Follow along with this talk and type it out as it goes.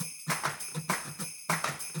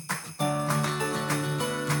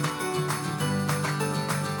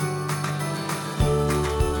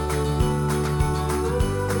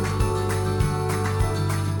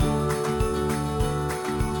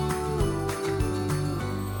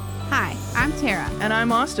I'm Tara. And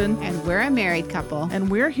I'm Austin. And we're a married couple. And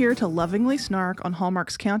we're here to lovingly snark on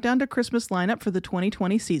Hallmark's Countdown to Christmas lineup for the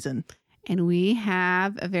 2020 season. And we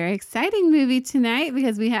have a very exciting movie tonight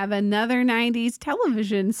because we have another 90s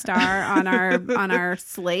television star on our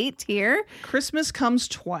slate here. Christmas comes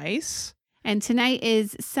twice. And tonight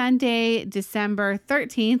is Sunday, December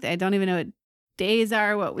 13th. I don't even know what days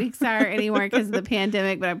are, what weeks are anymore because of the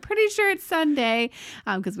pandemic, but I'm pretty sure it's Sunday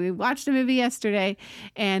because we watched a movie yesterday.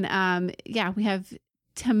 And we have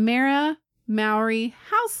Tamara Mowry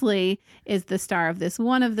Housley is the star of this,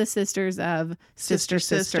 one of the sisters of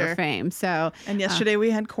Sister fame. So, and yesterday we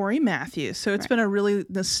had Corey Matthews. So it's been a really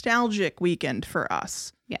nostalgic weekend for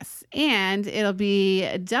us. Yes. And it'll be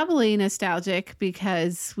doubly nostalgic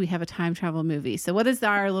because we have a time travel movie. So what does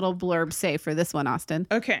our little blurb say for this one, Austin?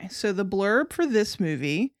 Okay. So the blurb for this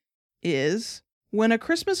movie is, when a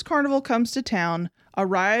Christmas carnival comes to town, a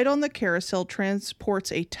ride on the carousel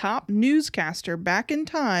transports a top newscaster back in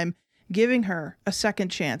time, giving her a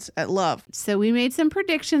second chance at love. So we made some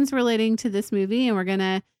predictions relating to this movie, and we're going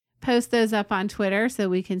to post those up on Twitter so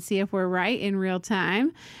we can see if we're right in real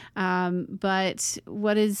time. But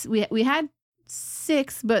we had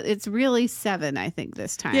 6, but it's really 7, I think,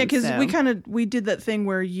 this time. Yeah, because we did that thing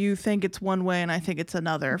where you think it's one way and I think it's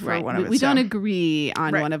another for one of it. We don't agree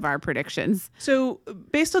on one of our predictions. So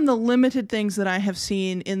based on the limited things that I have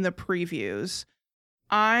seen in the previews,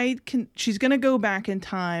 she's going to go back in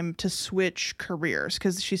time to switch careers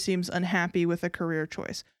because she seems unhappy with a career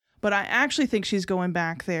choice. But I actually think she's going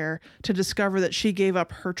back there to discover that she gave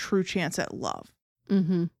up her true chance at love.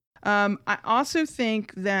 Mm-hmm. I also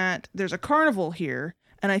think that there's a carnival here.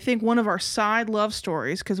 And I think one of our side love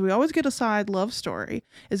stories, because we always get a side love story,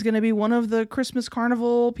 is going to be one of the Christmas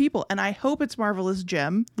carnival people. And I hope it's Marvelous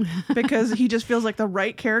Jim, because he just feels like the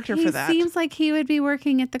right character for that. He seems like he would be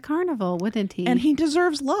working at the carnival, wouldn't he? And he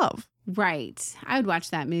deserves love. Right. I would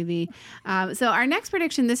watch that movie. So our next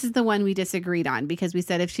prediction, this is the one we disagreed on, because we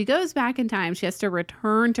said if she goes back in time, she has to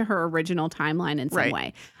return to her original timeline in some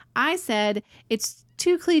way. I said it's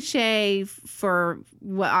too cliche for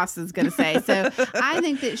what Austin's going to say. So I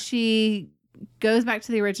think that she goes back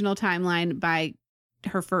to the original timeline by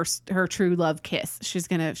her true love kiss. She's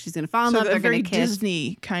gonna fall in love. They're very gonna kiss.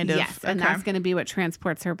 Disney kind of. Yes, and that's gonna be what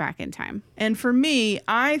transports her back in time. And for me,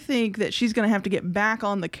 I think that she's gonna have to get back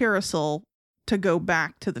on the carousel to go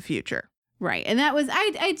back to the future. Right, and that was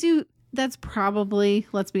I do. That's probably,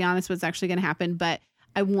 let's be honest, what's actually gonna happen, but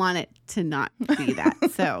I want it to not be that.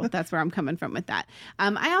 So that's where I'm coming from with that.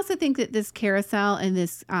 I also think that this carousel and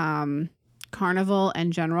this carnival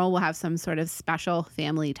in general will have some sort of special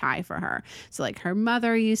family tie for her. So like her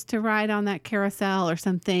mother used to ride on that carousel or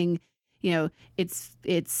something. You know,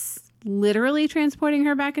 it's literally transporting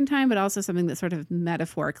her back in time, but also something that sort of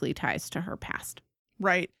metaphorically ties to her past.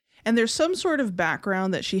 Right. And there's some sort of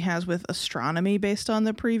background that she has with astronomy based on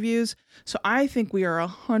the previews. So I think we are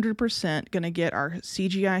 100% going to get our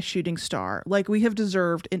CGI shooting star like we have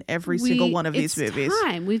deserved in every single one of these movies. It's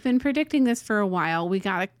time. We've been predicting this for a while. We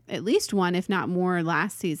got at least one, if not more,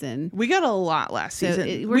 last season. We got a lot last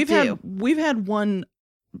season. We've had one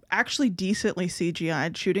actually decently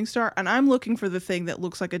CGI'd shooting star, and I'm looking for the thing that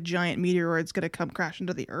looks like a giant meteoroid's going to come crash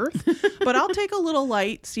into the earth. But I'll take a little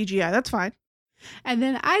light CGI. That's fine. And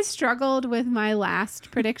then I struggled with my last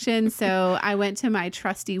prediction. So I went to my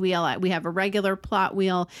trusty wheel. We have a regular plot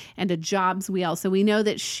wheel and a jobs wheel. So we know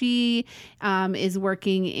that she is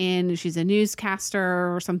working she's a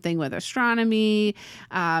newscaster or something with astronomy.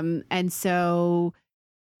 And so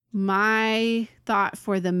my thought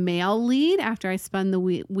for the male lead after I spun the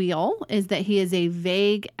wheel is that he is a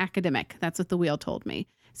vague academic. That's what the wheel told me.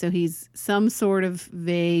 So he's some sort of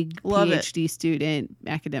vague PhD student,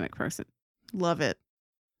 academic person. Love it.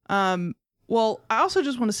 Well, I also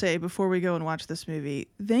just want to say before we go and watch this movie,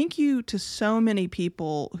 thank you to so many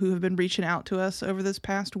people who have been reaching out to us over this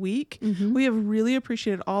past week. Mm-hmm. We have really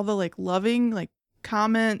appreciated all the loving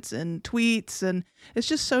comments and tweets, and it's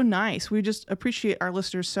just so nice. We just appreciate our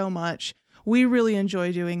listeners so much. We really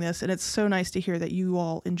enjoy doing this, and it's so nice to hear that you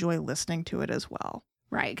all enjoy listening to it as well.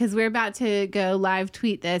 Right, because we're about to go live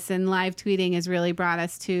tweet this, and live tweeting has really brought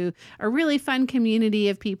us to a really fun community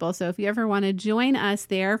of people. So if you ever want to join us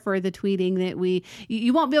there for the tweeting that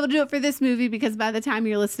you won't be able to do it for this movie because by the time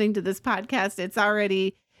you're listening to this podcast, it's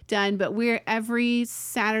already done. But we're every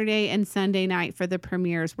Saturday and Sunday night for the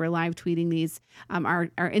premieres. We're live tweeting these. Our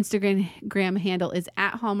Instagram handle is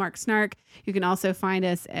at Hallmark Snark. You can also find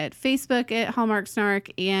us at Facebook at Hallmark Snark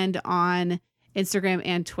and on Instagram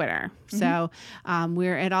and Twitter. So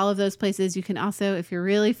we're at all of those places. You can also, if you're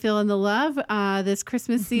really feeling the love this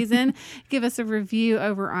Christmas season, give us a review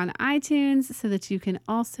over on iTunes so that you can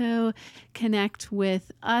also connect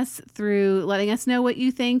with us through letting us know what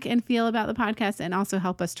you think and feel about the podcast, and also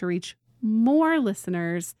help us to reach more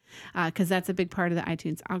listeners because that's a big part of the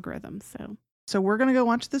iTunes algorithm. So we're going to go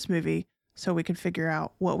watch this movie so we can figure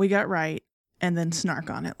out what we got right and then snark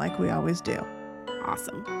on it like we always do.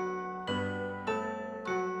 Awesome.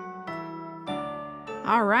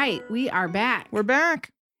 All right, we are back. We're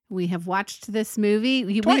back. We have watched this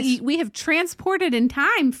movie. Twice. We have transported in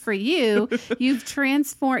time for you. You've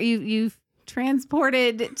transported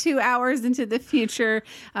 2 hours into the future.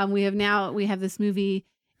 We have this movie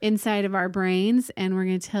inside of our brains, and we're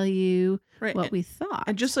going to tell you what we thought.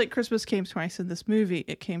 And just like Christmas came twice in this movie,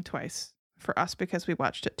 it came twice for us because we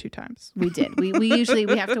watched it 2 times. We did. We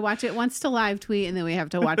usually have to watch it once to live tweet, and then we have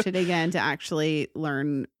to watch it again to actually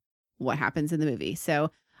learn what happens in the movie. So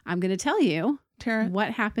I'm going to tell you, Tara, what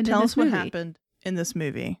happened in this movie. movie. What happened in this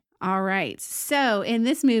movie. All right. So in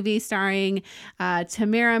this movie starring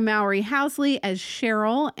Tamara Mowry Housley as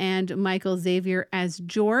Cheryl and Michael Xavier as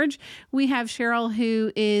George, we have Cheryl,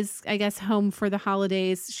 who is, I guess, home for the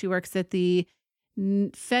holidays. She works at the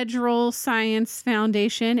Federal Science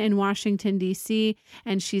Foundation in Washington, D.C.,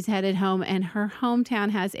 and she's headed home, and her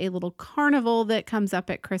hometown has a little carnival that comes up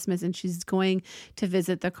at Christmas, and she's going to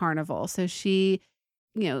visit the carnival. So she,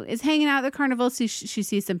 is hanging out at the carnival. So she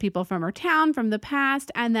sees some people from her town from the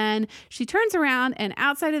past, and then she turns around, and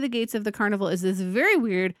outside of the gates of the carnival is this very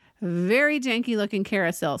weird, very janky looking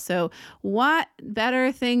carousel. So what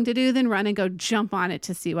better thing to do than run and go jump on it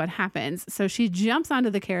to see what happens? So she jumps onto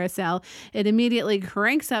the carousel. It immediately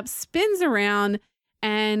cranks up, spins around,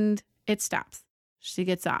 and it stops. She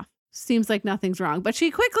gets off. Seems like nothing's wrong, but she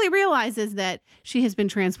quickly realizes that she has been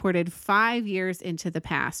transported 5 years into the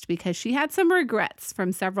past because she had some regrets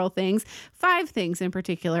from several things, 5 things in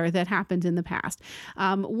particular that happened in the past.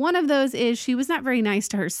 One of those is she was not very nice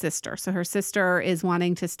to her sister. So her sister is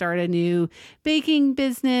wanting to start a new baking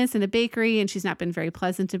business and a bakery, and she's not been very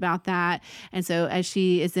pleasant about that. And so as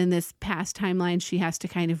she is in this past timeline, she has to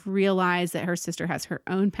kind of realize that her sister has her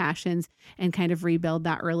own passions and kind of rebuild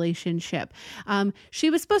that relationship. She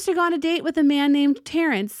was supposed to go on a date with a man named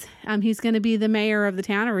Terrence. He's going to be the mayor of the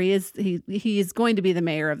town, or he is going to be the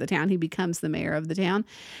mayor of the town. He becomes the mayor of the town.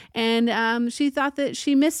 And she thought that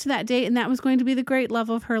she missed that date, and that was going to be the great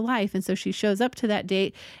love of her life. And so she shows up to that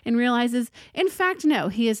date and realizes, in fact, no,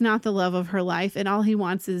 he is not the love of her life, and all he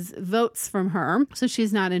wants is votes from her. So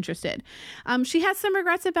she's not interested. She has some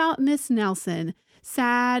regrets about Miss Nelson.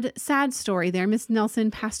 Sad story there. Miss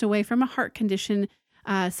Nelson passed away from a heart condition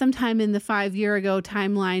sometime in the 5 year ago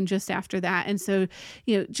timeline just after that. And so,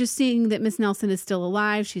 just seeing that Miss Nelson is still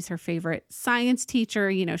alive, she's her favorite science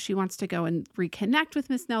teacher, she wants to go and reconnect with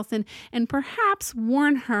Miss Nelson and perhaps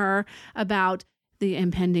warn her about the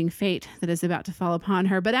impending fate that is about to fall upon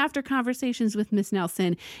her. But after conversations with Miss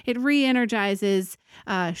Nelson, it re-energizes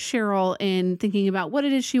Cheryl in thinking about what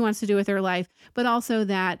it is she wants to do with her life, but also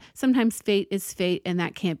that sometimes fate is fate and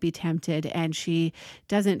that can't be tempted. And she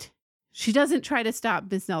doesn't try to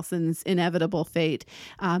stop Miss Nelson's inevitable fate,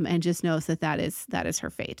 and just knows that is her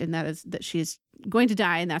fate, and that she is going to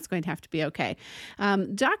die, and that's going to have to be okay.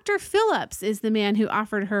 Dr. Phillips is the man who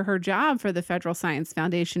offered her job for the Federal Science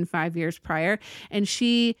Foundation 5 years prior, and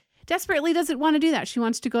she desperately doesn't want to do that. She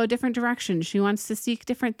wants to go a different direction. She wants to seek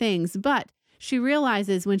different things, but she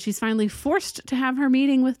realizes when she's finally forced to have her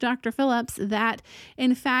meeting with Dr. Phillips that,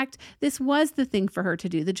 in fact, this was the thing for her to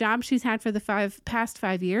do. The job she's had for the past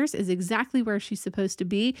 5 years is exactly where she's supposed to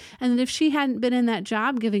be. And that if she hadn't been in that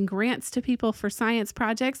job giving grants to people for science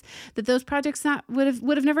projects, that those projects would have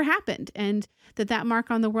never happened. And that mark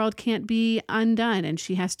on the world can't be undone, and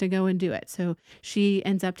she has to go and do it. So she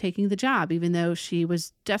ends up taking the job, even though she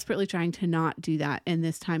was desperately trying to not do that in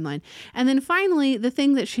this timeline. And then finally, the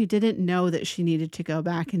thing that she didn't know that she needed to go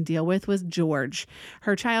back and deal with was George,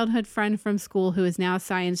 her childhood friend from school who is now a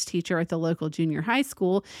science teacher at the local junior high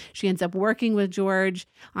school. She ends up working with George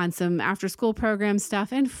on some after-school program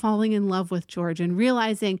stuff and falling in love with George and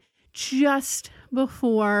realizing just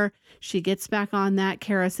before she gets back on that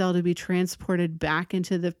carousel to be transported back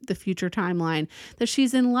into the future timeline that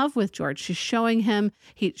she's in love with George. She's showing him,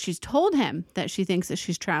 she's told him that she thinks that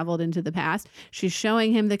she's traveled into the past. She's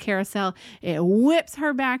showing him the carousel. It whips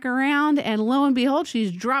her back around, and lo and behold,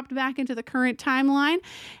 she's dropped back into the current timeline.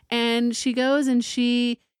 And she goes and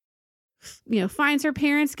she finds her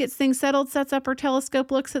parents, gets things settled, sets up her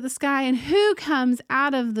telescope, looks at the sky, and who comes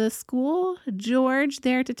out of the school? George,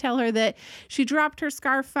 there to tell her that she dropped her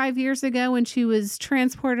scarf 5 years ago when she was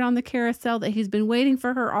transported on the carousel, that he's been waiting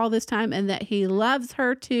for her all this time, and that he loves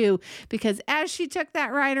her too. Because as she took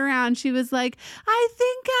that ride around, she was like, I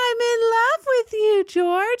think I'm in love with you,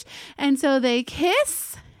 George. And so they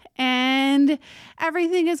kiss. And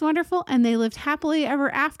everything is wonderful. And they lived happily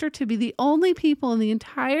ever after to be the only people in the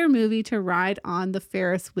entire movie to ride on the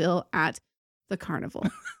Ferris wheel at the carnival.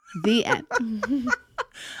 The end.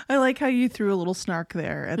 I like how you threw a little snark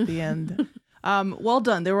there at the end. Well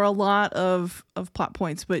done. There were a lot of plot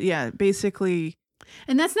points, but yeah, basically.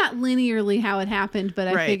 And that's not linearly how it happened, but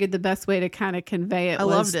I figured the best way to kind of convey it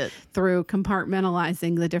was through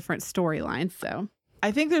compartmentalizing the different storylines. So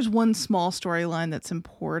I think there's one small storyline that's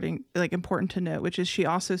important to note, which is she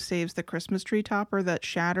also saves the Christmas tree topper that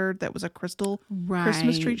shattered. That was a crystal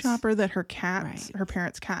Christmas tree topper that her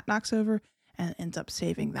parents' cat knocks over, and ends up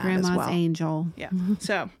saving that Grandma's as well. angel. Yeah.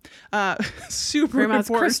 So, super Grandma's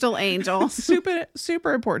important. crystal angel.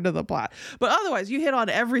 super important to the plot. But otherwise, you hit on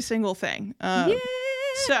every single thing. Yeah.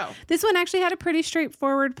 So this one actually had a pretty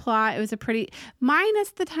straightforward plot. It was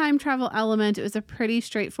minus the time travel element, it was a pretty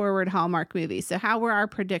straightforward Hallmark movie. So how were our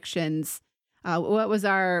predictions? What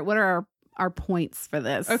are our points for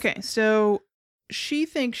this? Okay, so she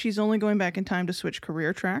thinks she's only going back in time to switch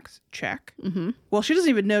career tracks. Check. Mm-hmm. Well, she doesn't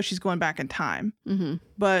even know she's going back in time, mm-hmm.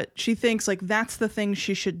 but she thinks that's the thing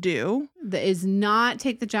she should do. That is not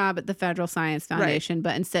take the job at the Federal Science Foundation,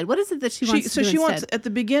 but instead, what is it that she wants to do she instead? wants, at the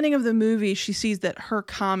beginning of the movie, she sees that her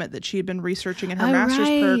comet that she had been researching in her master's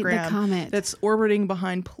program, the comet that's orbiting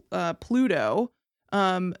behind Pluto,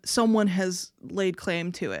 someone has laid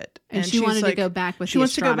claim to it. And she wanted to go back with the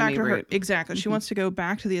astronomy route. Exactly. Mm-hmm. She wants to go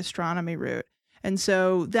back to the astronomy route. And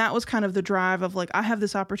so that was kind of the drive of I have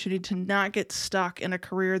this opportunity to not get stuck in a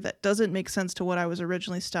career that doesn't make sense to what I was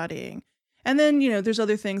originally studying. And then, there's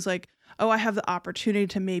other things like, I have the opportunity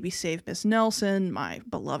to maybe save Miss Nelson, my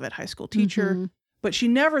beloved high school teacher. Mm-hmm. But she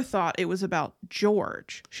never thought it was about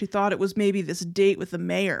George. She thought it was maybe this date with the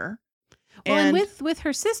mayor. Well, and with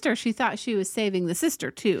her sister, she thought she was saving the sister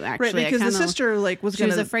too, actually. Right, because the sister she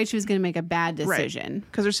was afraid she was going to make a bad decision.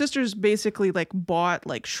 Because her sister's basically bought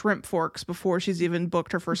shrimp forks before she's even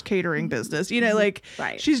booked her first catering business.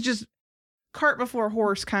 She's just cart before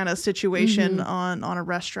horse kind of situation mm-hmm. on a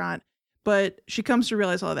restaurant. But she comes to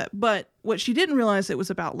realize all that. But what she didn't realize, it was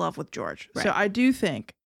about love with George. Right. So I do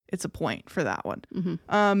think it's a point for that one.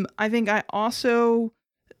 Mm-hmm. I think I also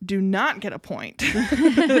do not get a point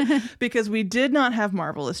because we did not have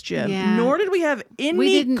Marvelous Jim, nor did we have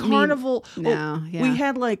any carnival. We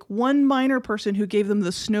had one minor person who gave them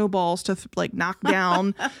the snowballs to knock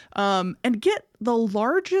down and get the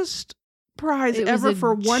largest prize ever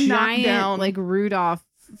for one knockdown. Rudolph,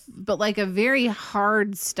 but a very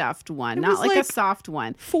hard stuffed one, not a soft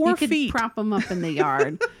one. 4 feet. You could prop him up in the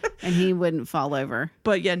yard and he wouldn't fall over.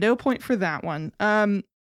 But yeah, no point for that one.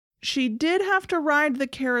 She did have to ride the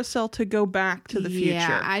carousel to go back to the future.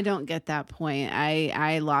 Yeah, I don't get that point.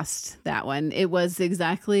 I lost that one. It was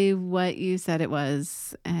exactly what you said it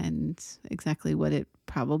was and exactly what it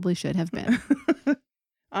probably should have been.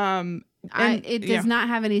 It does not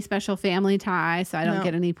have any special family tie, so I don't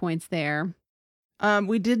get any points there.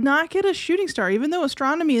 We did not get a shooting star, even though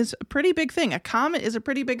astronomy is a pretty big thing. A comet is a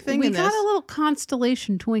pretty big thing in this. We got a little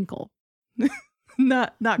constellation twinkle.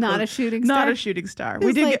 Not a shooting star. Not a shooting star.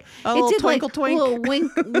 We did get a little twinkle twink. A little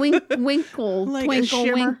winkle, like twinkle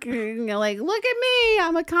wink. Look at me,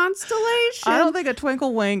 I'm a constellation. I don't think a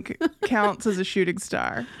twinkle wink counts as a shooting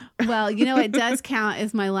star. Well, it does count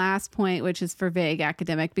as my last point, which is for vague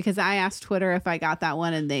academic, because I asked Twitter if I got that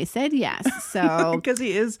one and they said yes. So because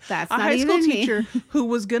he is a high school teacher who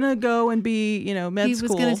was gonna go and be, med school. He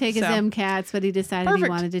was gonna take his MCATs, but he decided he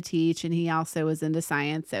wanted to teach, and he also was into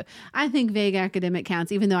science. So I think vague academic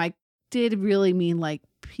counts, even though I did really mean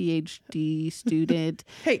PhD student.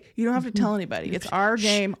 Hey, you don't have to tell anybody. It's our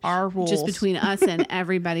game, our rules. Just between us and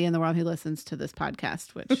everybody in the world who listens to this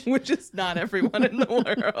podcast, which is not everyone in the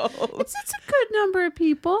world. It's a good number of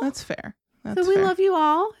people. That's fair. We love you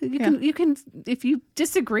all. You can if you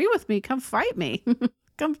disagree with me, come fight me.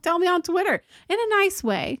 Come tell me on Twitter in a nice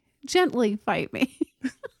way. Gently fight me.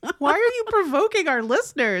 Why are you provoking our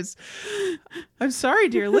listeners? I'm sorry,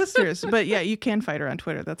 dear listeners, but yeah, you can fight her on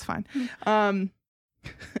Twitter. That's fine.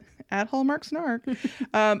 At Hallmark Snark.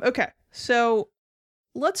 Okay, so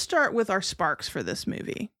let's start with our sparks for this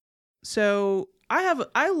movie. So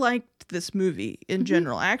I liked this movie in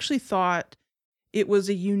general. I actually thought it was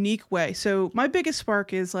a unique way. So my biggest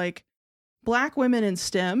spark is Black women in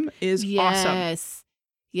STEM is awesome.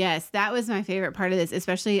 Yes, that was my favorite part of this,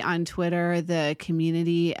 especially on Twitter, the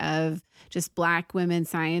community of just Black women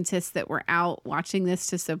scientists that were out watching this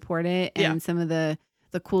to support it, and some of the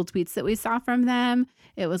cool tweets that we saw from them.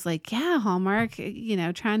 It was like, yeah, Hallmark,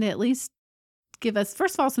 trying to at least give us,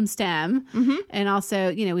 first of all, some STEM, and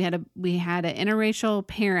also, we had an interracial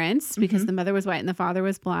parents because the mother was white and the father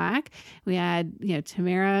was Black. We had,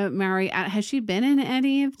 Tamara Mowry. Has she been in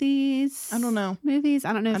any of these? I don't know. Movies.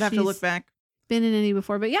 I don't know. I'd have to look back. Been in any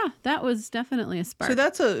before, but yeah, that was definitely a spark.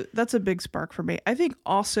 So that's a big spark for me. I think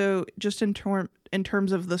also just in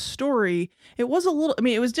terms of the story, it was a little. I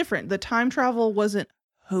mean, it was different. The time travel wasn't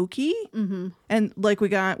hokey, and like we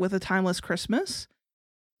got with A Timeless Christmas,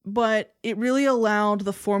 but it really allowed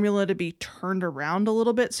the formula to be turned around a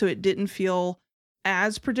little bit, so it didn't feel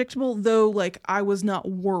as predictable. Though, like, I was not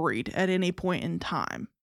worried at any point in time.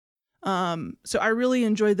 So I really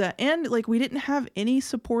enjoyed that. And like, we didn't have any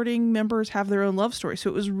supporting members have their own love story. So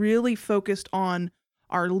it was really focused on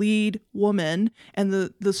our lead woman and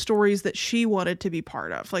the stories that she wanted to be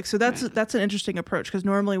part of. Like, so that's an interesting approach, because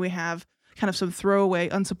normally we have kind of some throwaway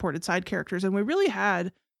unsupported side characters, and we really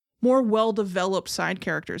had more well-developed side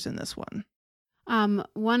characters in this one.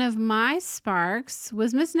 One of my sparks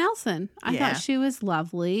was Miss Nelson. I thought she was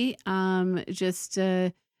lovely. Just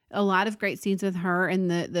a lot of great scenes with her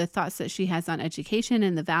and the thoughts that she has on education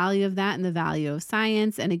and the value of that and the value of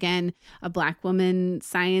science. And again, a Black woman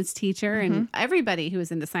science teacher, and everybody who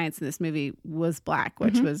was into science in this movie was Black,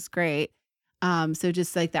 which was great. So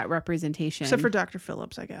just like that representation. Except for Dr.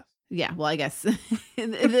 Phillips, I guess. Yeah, well, I guess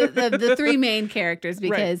the three main characters,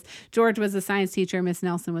 because George was a science teacher, Miss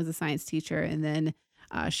Nelson was a science teacher, and then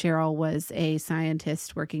Cheryl was a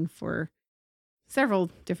scientist working for several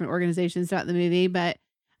different organizations throughout the movie. But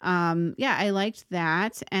I liked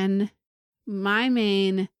that. And my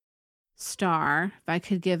main star, if I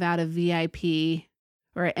could give out a VIP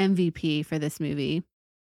or an MVP for this movie,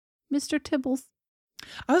 Mr. Tibbles.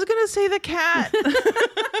 I was going to say the cat.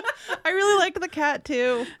 I really liked the cat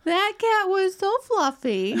too. That cat was so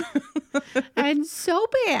fluffy and so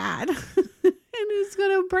bad. And he's going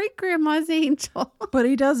to break Grandma's angel. But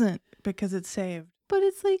he doesn't, because it's saved. But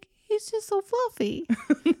it's like, he's just so fluffy.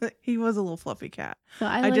 He was a little fluffy cat. So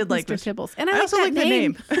I did like Mr. Tibbles. And I also like the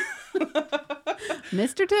name.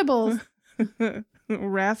 Mr. Tibbles.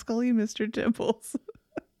 Rascally Mr. Tibbles.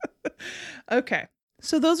 Okay.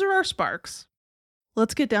 So those are our sparks.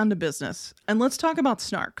 Let's get down to business. And let's talk about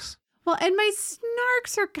snarks. Well, and my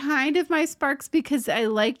snarks are kind of my sparks, because I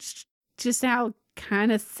liked just how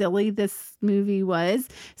kind of silly this movie was.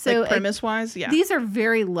 So like premise-wise, yeah. These are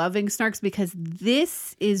very loving snarks, because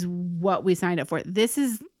this is what we signed up for. This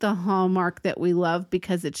is the Hallmark that we love,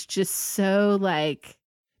 because it's just so like...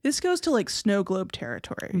 This goes to like Snow Globe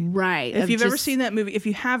territory. Right. If you've ever seen that movie, if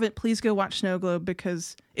you haven't, please go watch Snow Globe,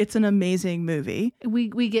 because it's an amazing movie. We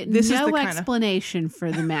get no explanation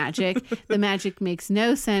for the magic. The magic makes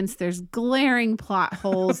no sense. There's glaring plot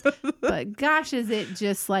holes. But gosh, is it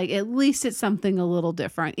just like, at least it's something a little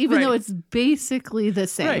different, even though it's basically the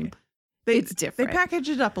same. Right. It's different. They package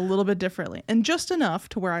it up a little bit differently, and just enough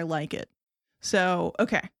to where I like it. So,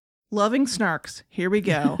 okay. Loving snarks. Here we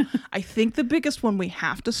go. I think the biggest one we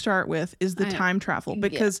have to start with is the time travel,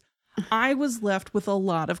 because I was left with a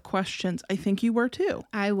lot of questions. I think you were too.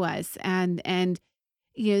 I was. And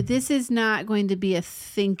this is not going to be a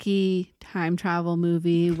thinky time travel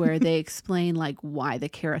movie where they explain like why the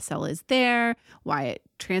carousel is there, why it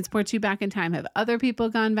transports you back in time. Have other people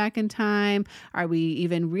gone back in time? Are we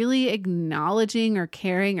even really acknowledging or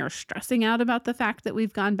caring or stressing out about the fact that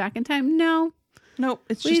we've gone back in time? No. Nope,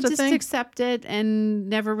 it's we just a thing. Accept it and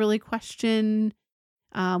never really question.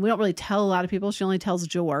 We don't really tell a lot of people. She only tells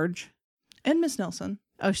George. And Miss Nelson.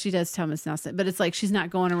 Oh, she does tell Miss Nelson. But it's like she's not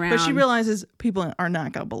going around. But she realizes people are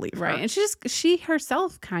not going to believe her. Right. And she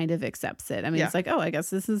herself kind of accepts it. I mean, it's like, oh, I guess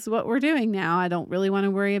this is what we're doing now. I don't really want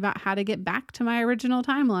to worry about how to get back to my original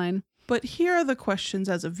timeline. But here are the questions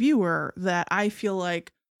as a viewer that I feel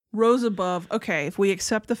like rose above, okay, if we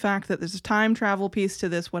accept the fact that there's a time travel piece to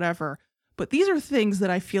this, whatever. But these are things that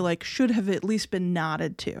I feel like should have at least been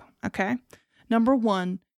nodded to, okay? Number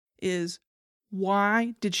one is,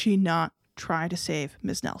 why did she not try to save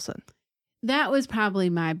Miss Nelson? That was probably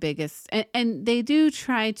my biggest. And they do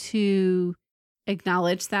try to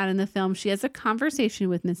acknowledge that in the film. She has a conversation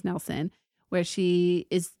with Miss Nelson where she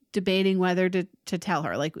is debating whether to tell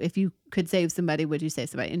her. Like, if you could save somebody, would you save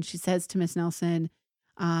somebody? And she says to Miss Nelson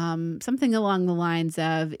something along the lines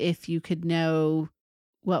of, if you could know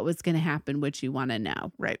what was going to happen, would you want to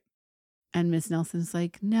know? Right. And Miss Nelson's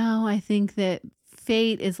like, no, I think that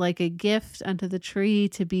fate is like a gift unto the tree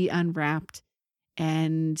to be unwrapped.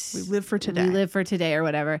 and we live for today. We live for today or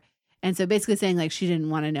whatever. And so basically saying like she didn't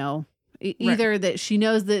want to know either that she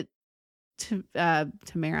knows that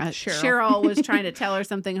Tamara Cheryl was trying to tell her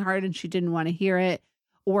something hard and she didn't want to hear it,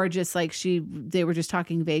 or just like they were just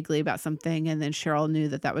talking vaguely about something and then Cheryl knew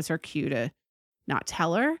that was her cue to not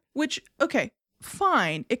tell her. Which, okay,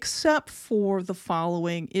 fine, except for the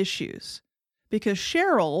following issues. Because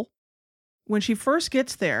Cheryl, when she first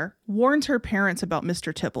gets there, warns her parents about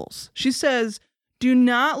Mr. Tibbles. She says, do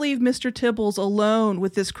not leave Mr. Tibbles alone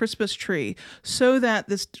with this Christmas tree so that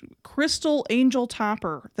this crystal angel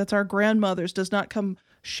topper that's our grandmother's does not come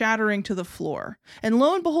shattering to the floor. And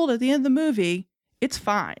lo and behold, at the end of the movie, it's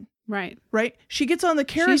fine. Right. Right? She gets on the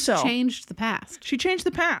carousel. She's changed the past. She changed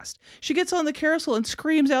the past. She gets on the carousel and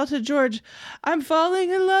screams out to George, I'm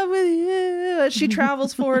falling in love with you. As she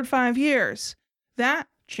travels forward 5 years. That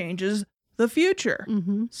changes the future.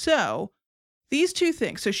 Mm-hmm. So these two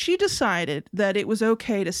things. So she decided that it was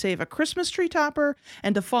okay to save a Christmas tree topper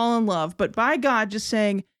and to fall in love. But by God, just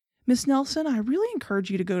saying, Miss Nelson, I really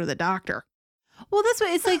encourage you to go to the doctor. Well, that's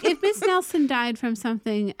what it's like. If Miss Nelson died from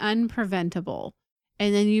something unpreventable,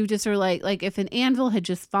 and then you just are like if an anvil had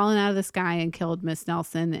just fallen out of the sky and killed Miss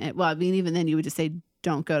Nelson, even then you would just say,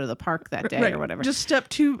 don't go to the park that day or whatever. Just step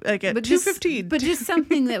two, like at 2:15. But just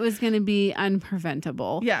something that was going to be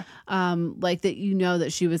unpreventable. Yeah. Like that,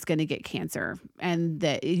 that she was going to get cancer, and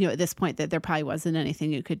that, at this point that there probably wasn't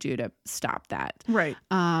anything you could do to stop that. Right.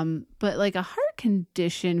 But like a heart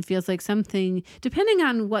condition feels like something, depending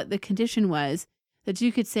on what the condition was, that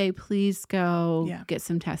you could say, please go get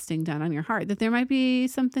some testing done on your heart, that there might be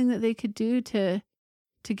something that they could do to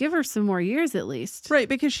give her some more years at least. Right,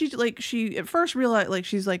 because she at first realized,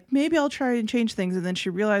 she's like, maybe I'll try and change things. And then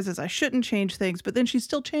she realizes I shouldn't change things, but then she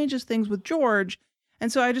still changes things with George.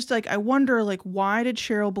 And so I just I wonder, why did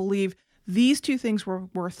Cheryl believe these two things were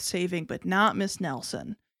worth saving, but not Miss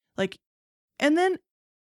Nelson? And then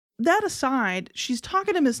that aside, she's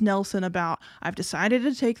talking to Miss Nelson about, I've decided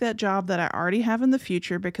to take that job that I already have in the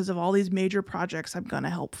future because of all these major projects I'm going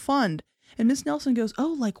to help fund. And Miss Nelson goes,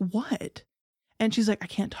 oh, like what? And she's like, I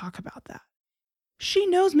can't talk about that. She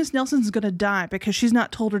knows Miss Nelson's going to die because she's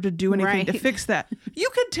not told her to do anything to fix that. You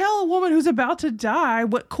can tell a woman who's about to die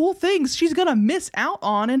what cool things she's going to miss out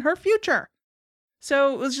on in her future.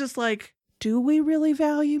 So it was just like, do we really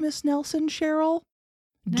value Miss Nelson, Cheryl?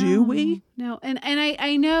 No, do we? No. And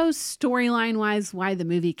I know storyline wise why the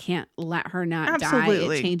movie can't let her not die.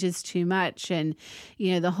 It changes too much. And,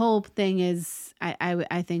 the whole thing is,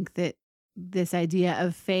 I think that this idea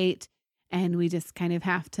of fate, and we just kind of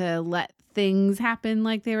have to let things happen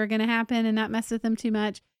like they were going to happen and not mess with them too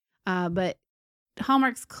much. But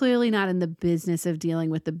Hallmark's clearly not in the business of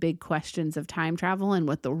dealing with the big questions of time travel and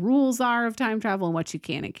what the rules are of time travel and what you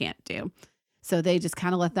can and can't do. So they just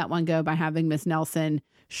kind of let that one go by having Miss Nelson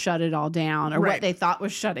shut it all down, or what they thought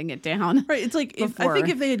was shutting it down. Right. It's like, I think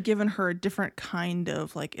if they had given her a different kind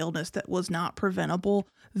of illness that was not preventable,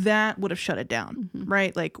 that would have shut it down. Mm-hmm.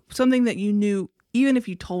 Right. Like something that you knew, even if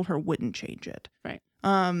you told her, wouldn't change it. Right.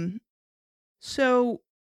 So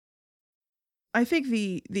I think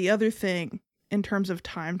the other thing in terms of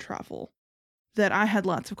time travel that I had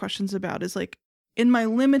lots of questions about is in my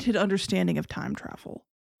limited understanding of time travel,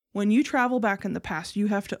 when you travel back in the past, you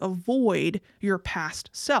have to avoid your past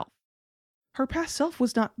self. Her past self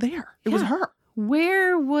was not there. It was her.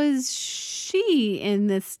 Where was she in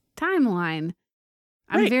this timeline?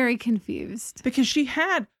 I'm very confused. Because she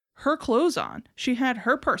had her clothes on. She had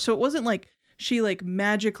her purse. So it wasn't like she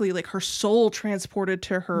magically, her soul transported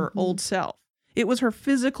to her old self. It was her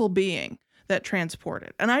physical being that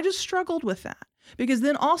transported. And I just struggled with that. Because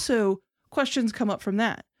then also questions come up from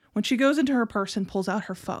that. When she goes into her purse and pulls out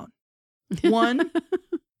her phone, one,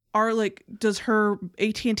 does her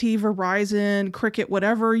AT&T, Verizon, Cricket,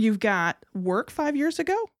 whatever you've got work 5 years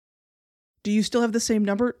ago? Do you still have the same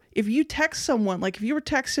number? If you text someone, if you were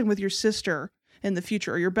texting with your sister in the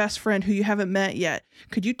future or your best friend who you haven't met yet,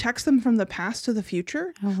 could you text them from the past to the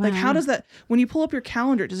future? Oh, wow. How does that, when you pull up your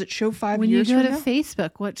calendar, does it show 5 years from now? When you go to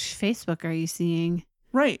Facebook, what Facebook are you seeing?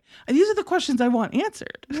 Right. And these are the questions I want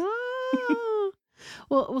answered.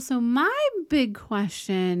 Well, so my big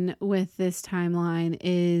question with this timeline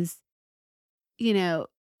is, you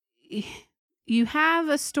have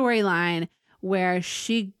a storyline where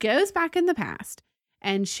she goes back in the past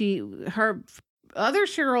and her other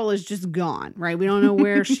Cheryl is just gone, right? We don't know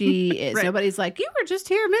where she is. Right. Nobody's like, you were just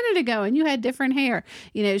here a minute ago and you had different hair.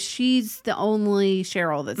 She's the only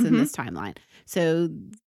Cheryl that's in this timeline. So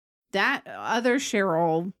that other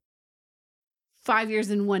Cheryl 5 years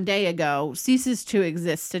and 1 day ago ceases to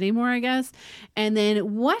exist anymore, I guess. And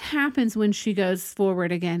then what happens when she goes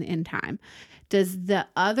forward again in time? does the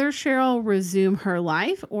other Cheryl resume her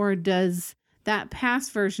life, or does that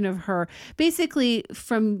past version of her, basically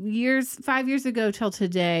from 5 years ago till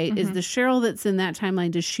today, is the Cheryl that's in that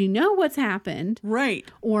timeline, does she know what's happened? Right.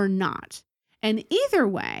 Or not? And either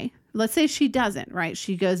way, let's say she doesn't, right?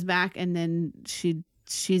 She goes back and then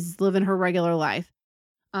she's living her regular life.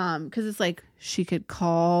 Because it's like she could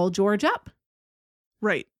call George up.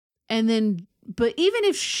 Right. And then, but even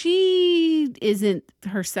if she isn't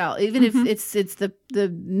herself, even if it's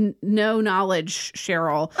the no knowledge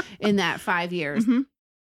Cheryl in that 5 years,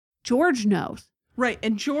 George knows. Right.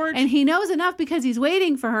 And he knows enough because he's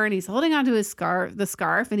waiting for her and he's holding onto his the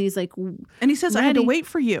scarf, and he's like, and he says, ready. I had to wait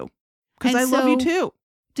for you because I love you too.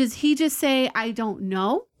 Does he just say, I don't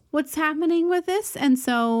know what's happening with this, and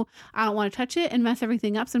so I don't want to touch it and mess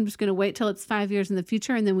everything up, so I'm just going to wait till it's 5 years in the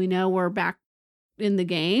future and then we know we're back in the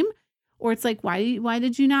game? Or it's like, why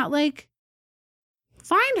did you not like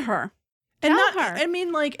find her? And Tell her. I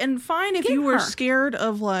mean, like, and fine if you were scared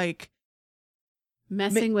of like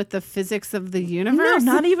messing with the physics of the universe.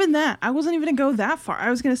 No, not even that. I wasn't even gonna go that far.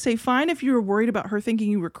 I was gonna say, fine if you were worried about her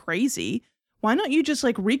thinking you were crazy. Why don't you just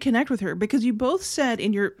like reconnect with her? Because you both said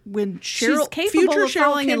when Cheryl, future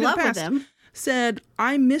Cheryl, came in love with him, said,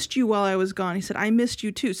 I missed you while I was gone. He said, I missed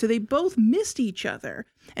you too. So they both missed each other.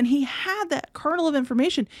 And he had that kernel of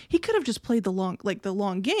information. He could have just played the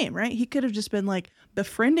long game, right? He could have just been like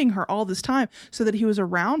befriending her all this time so that he was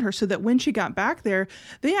around her, so that when she got back there,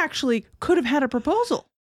 they actually could have had a proposal.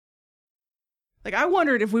 Like, I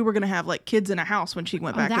wondered if we were going to have like kids in a house when she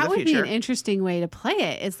went back to the future. That would be an interesting way to play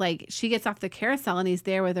it. It's like she gets off the carousel and he's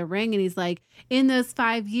there with a ring and he's like, in those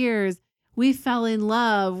 5 years, we fell in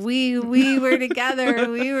love. We were together.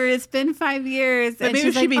 It's been 5 years. But and maybe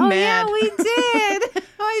she's she'd like, be oh, mad. Yeah, we did.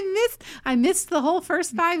 I missed the whole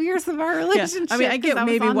first 5 years of our relationship. Yeah. I mean, I get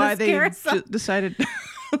maybe why they decided.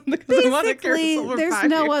 Basically, there's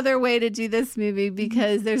no other way to do this movie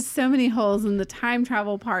because there's so many holes in the time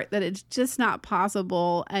travel part that it's just not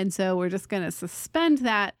possible. And so we're just going to suspend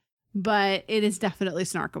that. But it is definitely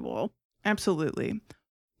snarkable. Absolutely.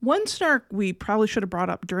 One snark we probably should have brought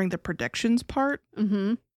up during the predictions part.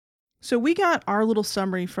 So we got our little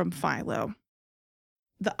summary from Philo.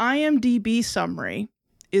 The IMDb summary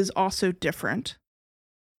is also different.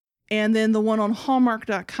 And then the one on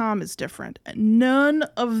Hallmark.com is different. None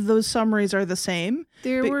of those summaries are the same.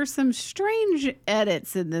 There were some strange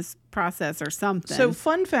edits in this process or something. So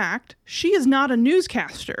fun fact, she is not a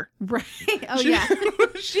newscaster. Right. Oh, yeah.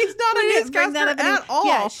 She's not a newscaster at all.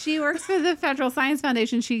 Yeah, she works for the Federal Science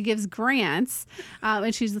Foundation. She gives grants.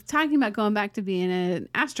 And she's talking about going back to being an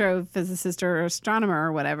astrophysicist or astronomer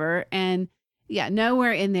or whatever. And yeah,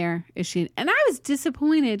 nowhere in there is she. And I was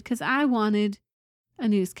disappointed because I wanted a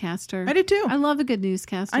newscaster. I did too. I love a good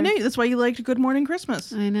newscaster. I know. That's why you liked Good Morning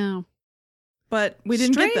Christmas. I know. But we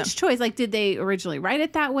didn't get them. Strange choice. Like, did they originally write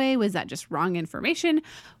it that way? Was that just wrong information?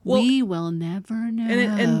 We will never know.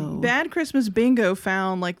 And Bad Christmas Bingo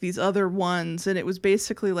found like these other ones, and it was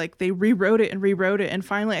basically like they rewrote it. And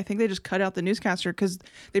finally, I think they just cut out the newscaster because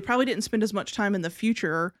they probably didn't spend as much time in the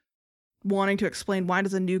future wanting to explain why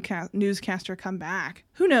does a newscaster come back.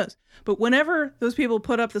 Who knows? But whenever those people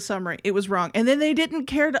put up the summary, it was wrong. And then they didn't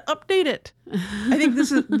care to update it. I think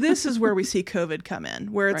this is where we see COVID come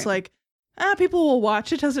in, where it's like, people will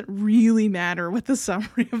watch. It doesn't really matter what the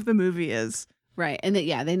summary of the movie is. Right. And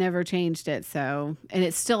they never changed it. So, and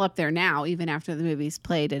it's still up there now, even after the movie's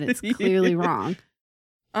played, and it's clearly wrong.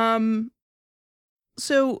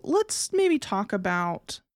 So let's maybe talk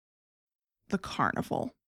about the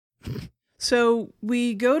carnival. So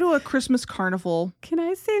we go to a Christmas carnival. Can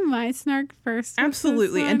I say my snark first?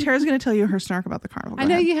 Absolutely. And Tara's going to tell you her snark about the carnival. I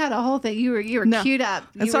know you had a whole thing. You were queued up.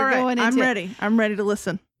 It's all right. I'm ready. I'm ready to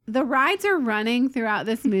listen. The rides are running throughout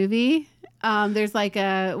this movie. There's like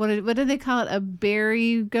a what do they call it? A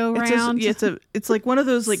berry go round. It's like one of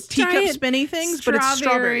those like teacup spinny things, but it's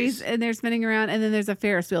strawberries and they're spinning around. And then there's a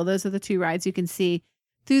Ferris wheel. Those are the two rides you can see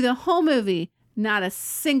through the whole movie. Not a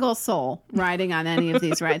single soul riding on any of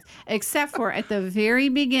these rides, except for at the very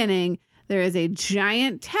beginning, there is a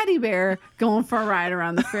giant teddy bear going for a ride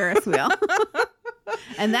around the Ferris wheel.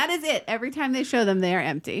 And that is it. Every time they show them, they are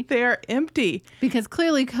empty. They are empty. Because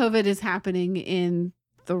clearly COVID is happening in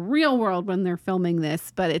the real world when they're filming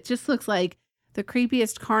this, but it just looks like the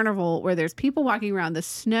creepiest carnival where there's people walking around. The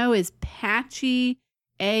snow is patchy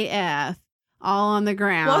AF. All on the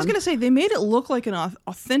ground. Well, I was going to say, they made it look like an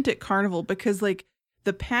authentic carnival because, like,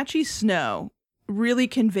 the patchy snow really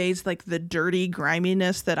conveys, like, the dirty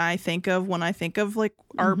griminess that I think of when I think of, like,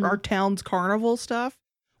 our town's carnival stuff,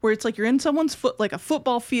 where it's like you're in someone's like a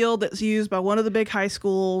football field that's used by one of the big high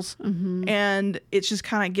schools, and it just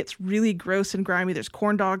kind of gets really gross and grimy. There's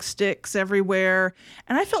corn dog sticks everywhere,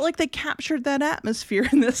 and I felt like they captured that atmosphere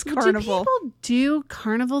in this carnival. Do people do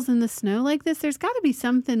carnivals in the snow like this? There's got to be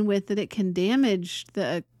something with that. It can damage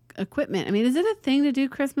the equipment. I mean, is it a thing to do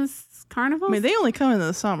Christmas carnivals? I mean, they only come in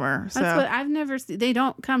the summer. So. That's what I've never seen. They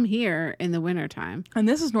don't come here in the wintertime. And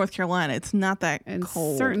this is North Carolina. It's not that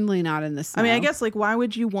cold. Certainly not in the snow. I mean, I guess, like, why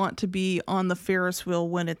would you want to be on the Ferris wheel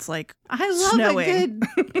when it's, like, I love snowing? a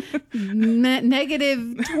good negative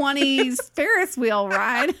 20s Ferris wheel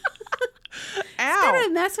ride. It's got to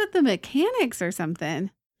mess with the mechanics or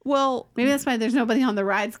something. Well, maybe that's why there's nobody on the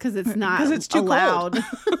rides, because it's not too allowed.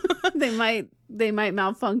 They might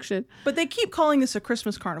malfunction. But they keep calling this a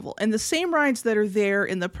Christmas carnival, and the same rides that are there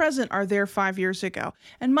in the present are there 5 years ago.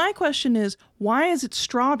 And my question is, why is it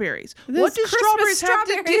strawberries? What do strawberries have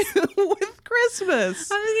to do with Christmas?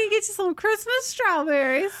 I'm just gonna get you some Christmas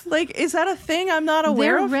strawberries. Like, is that a thing I'm not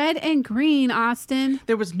aware of? They're red and green, Austin.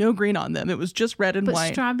 There was no green on them. It was just red and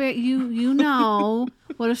white. Strawberry, you know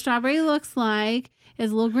what a strawberry looks like.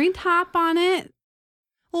 There's a little green top on it.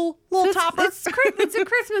 Little topper. It's a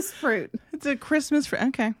Christmas fruit. It's a Christmas fruit.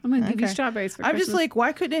 Okay. I'm going to give you strawberries for Christmas. I'm just like,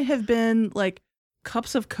 why couldn't it have been like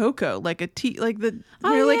cups of cocoa, like a tea, like the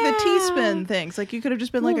like the teaspoon things? Like you could have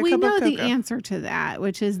just been like a cup of cocoa. We know the answer to that,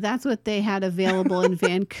 which is that's what they had available in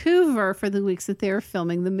Vancouver for the weeks that they were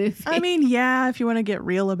filming the movie. I mean, yeah, if you want to get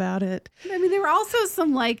real about it. I mean, there were also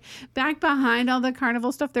some like back behind all the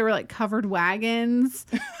carnival stuff. There were like covered wagons.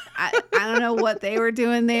 I don't know what they were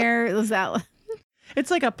doing there. Was that?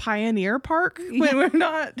 It's like a pioneer park when we're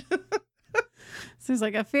not. So there's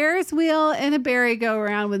like a Ferris wheel and a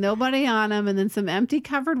merry-go-round with nobody on them, and then some empty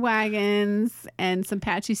covered wagons and some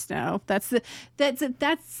patchy snow. That's if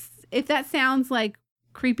that sounds like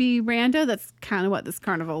creepy rando, that's kind of what this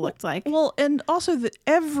carnival looked like. Well, and also that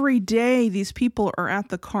every day these people are at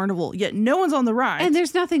the carnival, yet no one's on the ride. And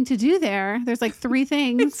there's nothing to do there. There's like 3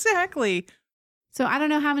 things. Exactly. So I don't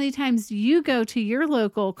know how many times you go to your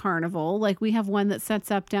local carnival. Like we have one that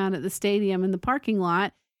sets up down at the stadium in the parking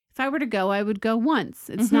lot. If I were to go, I would go once.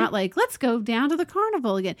 It's not like, let's go down to the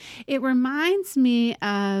carnival again. It reminds me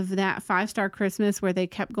of that 5-Star Christmas where they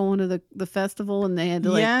kept going to the festival and they had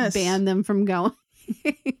to like ban them from going.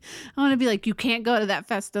 I want to be like, you can't go to that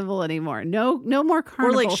festival anymore. No more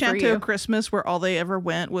carnival. Or like Chateau Christmas, where all they ever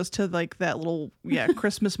went was to like that little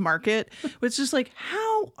Christmas market. It's just like,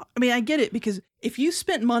 how? I mean, I get it, because if you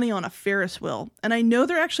spent money on a Ferris wheel, and I know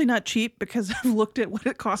they're actually not cheap because I've looked at what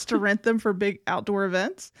it costs to rent them for big outdoor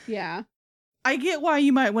events. Yeah, I get why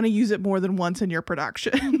you might want to use it more than once in your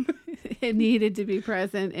production. It needed to be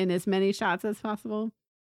present in as many shots as possible.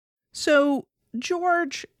 So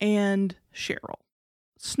George and Cheryl,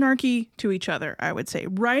 snarky to each other, I would say,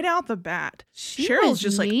 right out the bat. Cheryl's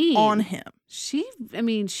just mean. Like on him. She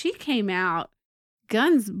came out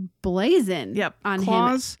guns blazing. Yep. On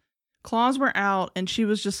him. Claws were out, and she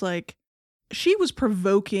was just like, she was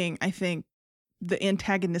provoking, I think, the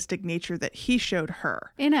antagonistic nature that he showed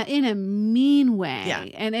her in a mean way. Yeah.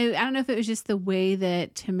 And I don't know if it was just the way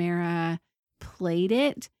that Tamara played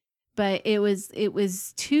it, but it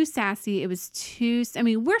was too sassy. It was too. I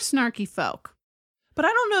mean, we're snarky folk. But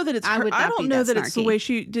I don't know that it's her. I don't know that it's the way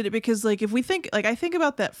she did it, because like if we think, like I think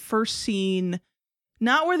about that first scene,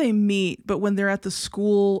 not where they meet, but when they're at the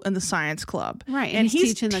school and the science club. Right. And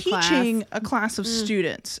he's teaching a class of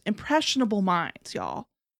students, impressionable minds, y'all.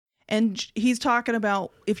 And he's talking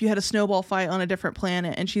about if you had a snowball fight on a different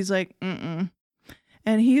planet, and she's like, mm-mm.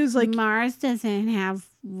 And he was like, Mars doesn't have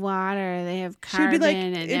water. They have carbon.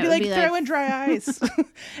 It'd be like throwing dry ice.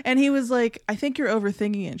 And he was like, I think you're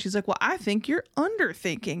overthinking it. And she's like, well, I think you're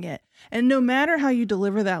underthinking it. And no matter how you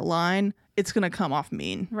deliver that line, it's going to come off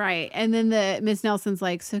mean. Right. And then Miss Nelson's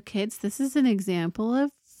like, so kids, this is an example of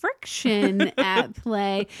friction at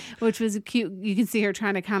play, which was cute. You can see her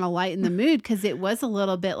trying to kind of lighten the mood, because it was a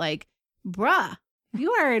little bit like, bruh,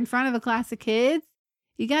 you are in front of a class of kids.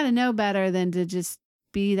 You got to know better than to just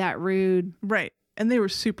be that rude. Right. And they were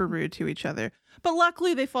super rude to each other. But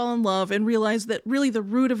luckily they fall in love and realize that really the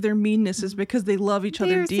root of their meanness is because they love each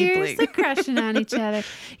other deeply. They're seriously crushing on each other.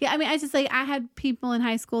 Yeah, I mean, I just like, I had people in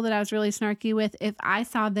high school that I was really snarky with. If I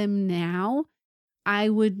saw them now, I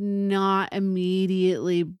would not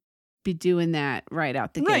immediately be doing that right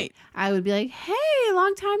out the gate. I would be like, hey,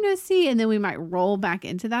 long time no see. And then we might roll back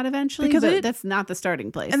into that eventually, because that's not the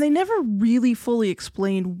starting place. And they never really fully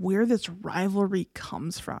explained where this rivalry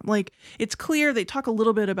comes from. Like, it's clear they talk a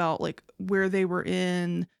little bit about like where they were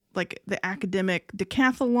in like the academic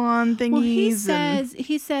decathlon thingies. Well,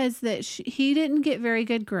 he says that he didn't get very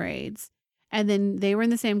good grades. And then they were in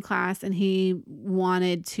the same class and he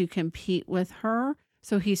wanted to compete with her.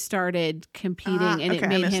 So he started competing and it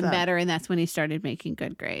made him better. And that's when he started making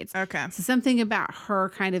good grades. Okay. So something about her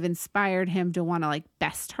kind of inspired him to want to like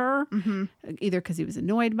best her, either because he was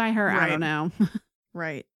annoyed by her. Right. I don't know.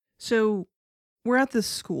 Right. So we're at this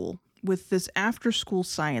school with this after school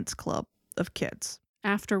science club of kids.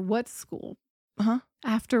 After what school? Huh?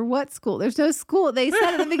 After what school? There's no school. They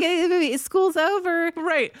said at the beginning of the movie, school's over.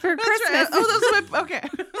 Right. For That's Christmas. Right. Oh, that's okay.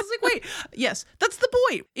 I was like, wait. Yes, that's the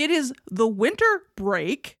point. It is the winter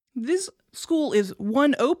break. This school is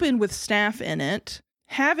one open with staff in it,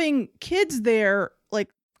 having kids there like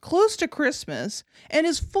close to Christmas and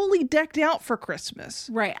is fully decked out for Christmas.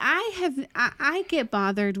 Right. I get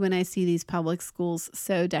bothered when I see these public schools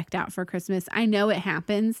so decked out for Christmas. I know it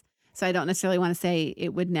happens, so I don't necessarily want to say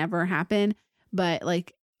it would never happen. But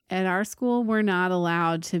like at our school, we're not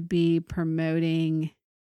allowed to be promoting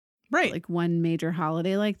like one major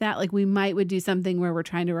holiday like that. Like we would do something where we're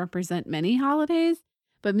trying to represent many holidays.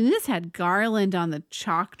 But I mean, this had garland on the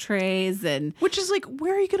chalk trays and which is like,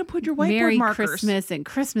 where are you going to put your whiteboard Merry markers? Christmas and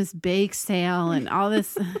Christmas bake sale and all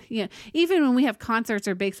this. Even when we have concerts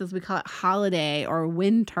or bake sales, we call it holiday or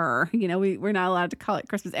winter. We're not allowed to call it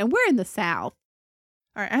Christmas, and we're in the South.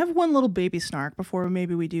 All right, I have one little baby snark before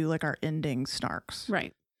maybe we do like our ending snarks.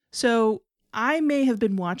 Right. So I may have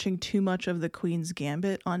been watching too much of The Queen's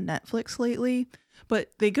Gambit on Netflix lately,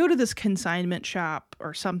 but they go to this consignment shop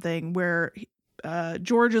or something where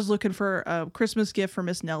George is looking for a Christmas gift for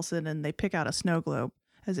Miss Nelson, and they pick out a snow globe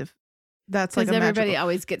as if that's like a everybody magical...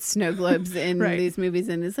 always gets snow globes in these movies,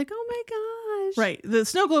 and it's like, oh my gosh. Right. The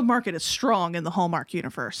snow globe market is strong in the Hallmark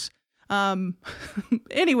universe.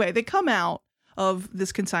 Anyway, they come out of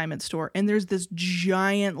this consignment store and there's this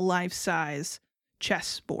giant life-size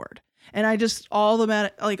chessboard. And I just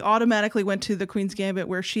automatically went to The Queen's Gambit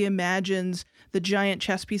where she imagines the giant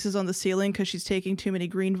chess pieces on the ceiling because she's taking too many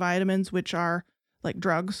green vitamins, which are like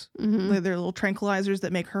drugs. They're little tranquilizers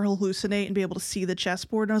that make her hallucinate and be able to see the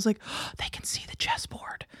chessboard. And I was like, oh, they can see the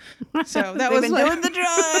chessboard. So that was been doing the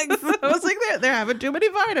drugs. I was like, they're having too many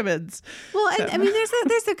vitamins. Well, so. I mean,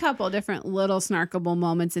 there's a couple different little snarkable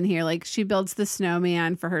moments in here. Like she builds the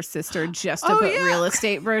snowman for her sister just to put real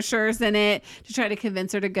estate brochures in it to try to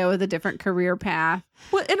convince her to go with a different career path.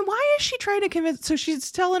 Well, and why is she trying to convince? So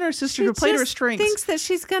she's telling her sister to play to her strengths. Thinks that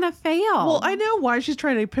she's gonna fail. Well, I know why she's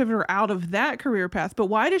trying to pivot her out of that career path, but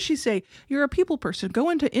why does she say you're a people person? Go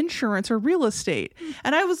into insurance or real estate.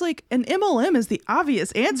 And I was like, an MLM is the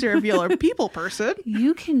obvious answer if you're a people person.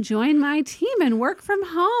 You can join my team and work from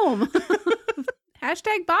home.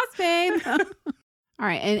 Hashtag boss babe. All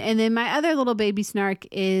right, and then my other little baby snark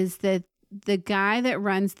is that the guy that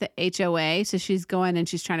runs the HOA, so she's going and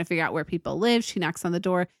she's trying to figure out where people live. She knocks on the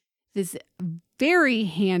door. This very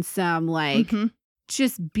handsome,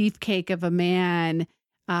 just beefcake of a man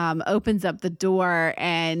opens up the door.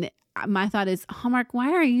 And my thought is, Hallmark,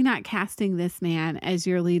 why are you not casting this man as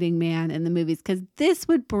your leading man in the movies? Because this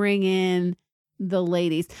would bring in the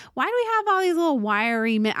ladies. Why do we have all these little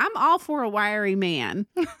wiry men? I'm all for a wiry man.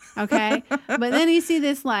 Okay. But then you see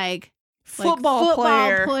this football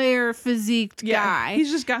player physiqued guy.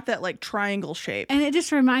 He's just got that triangle shape. And it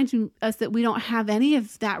just reminds us that we don't have any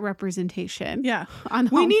of that representation. Yeah. On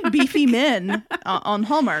Hallmark. We need beefy men on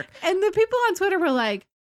Hallmark. And the people on Twitter were like,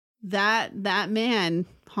 that man,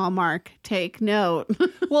 Hallmark, take note.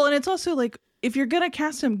 Well, and it's also if you're going to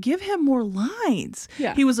cast him, give him more lines.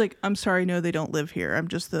 Yeah. He was like, I'm sorry, no, they don't live here. I'm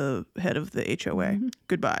just the head of the HOA.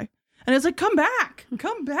 Goodbye. And it's like, come back.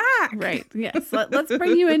 Right. Yes. Let's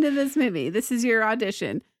bring you into this movie. This is your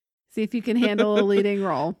audition. See if you can handle a leading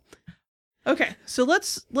role. Okay. So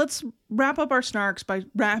let's wrap up our snarks by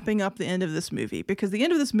wrapping up the end of this movie, because the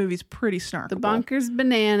end of this movie is pretty snarkable. The bonkers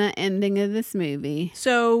banana ending of this movie.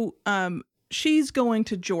 So she's going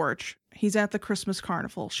to George. He's at the Christmas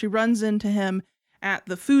carnival. She runs into him at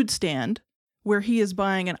the food stand where he is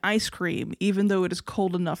buying an ice cream, even though it is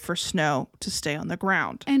cold enough for snow to stay on the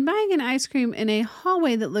ground. And buying an ice cream in a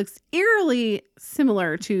hallway that looks eerily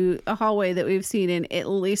similar to a hallway that we've seen in at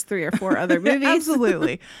least 3 or 4 other movies.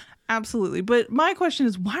 Absolutely. But my question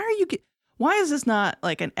is, why is this not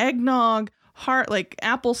an eggnog,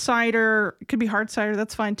 apple cider? It could be hard cider.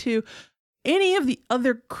 That's fine too. Any of the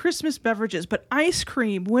other Christmas beverages, but ice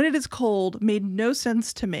cream when it is cold made no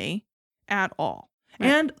sense to me at all. Right.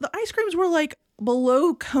 And the ice creams were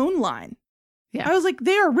below cone line. Yeah. I was like,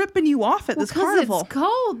 they are ripping you off at this carnival. It's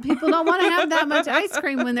cold. People don't want to have that much ice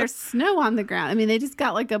cream when there's snow on the ground. I mean, they just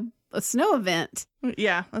got a snow event.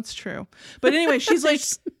 Yeah, that's true. But anyway, she's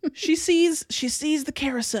she sees the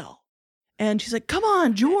carousel And she's like, come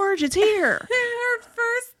on, George, it's here. Her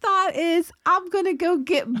first thought is, I'm going to go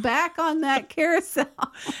get back on that carousel.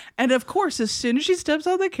 And of course, as soon as she steps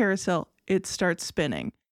on the carousel, it starts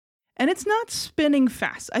spinning. And it's not spinning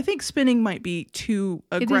fast. I think spinning might be too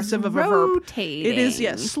aggressive of a verb. Rotating. It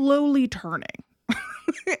is, slowly turning.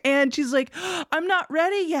 And she's like, I'm not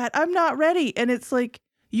ready yet. I'm not ready. And it's like,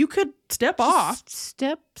 you could step off.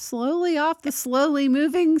 Step slowly off the slowly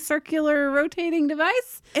moving circular rotating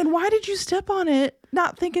device. And why did you step on it,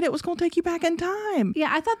 not thinking it was going to take you back in time? Yeah,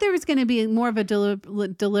 I thought there was going to be more of a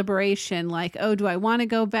deliberation, like, oh, do I want to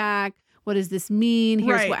go back? What does this mean?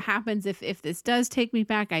 Here's what happens if this does take me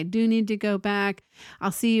back. I do need to go back.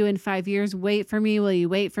 I'll see you in 5 years. Wait for me. Will you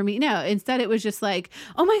wait for me? No, instead it was just like,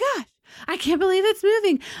 oh my gosh, I can't believe it's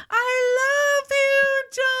moving. I love you,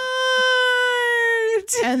 George.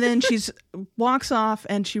 And then she walks off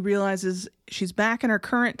and she realizes she's back in her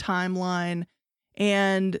current timeline.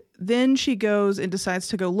 And then she goes and decides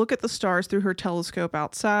to go look at the stars through her telescope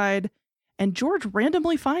outside. And George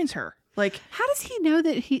randomly finds her. Like, how does he know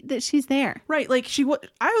that she's there? Right. Like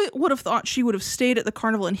I would have thought she would have stayed at the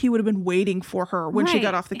carnival and he would have been waiting for her when she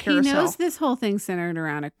got off the carousel. He knows this whole thing's centered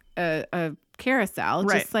around a carousel.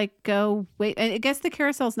 Right. Just like go wait. And I guess the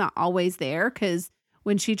carousel's not always there because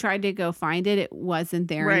when she tried to go find it, it wasn't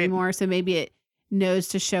there anymore. So maybe it knows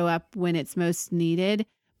to show up when it's most needed.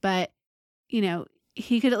 But, you know,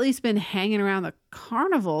 he could at least been hanging around the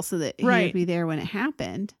carnival so that he would be there when it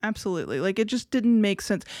happened. Absolutely. Like, it just didn't make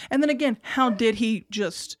sense. And then again, how did he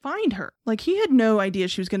just find her? Like, he had no idea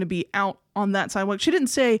she was going to be out on that sidewalk. She didn't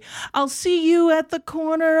say, I'll see you at the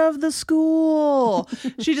corner of the school.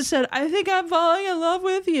 She just said, I think I'm falling in love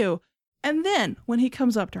with you. And then when he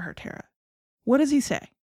comes up to her, Tara, what does he say?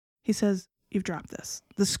 He says, you've dropped this.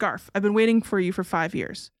 The scarf. I've been waiting for you for 5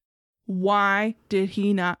 years. Why did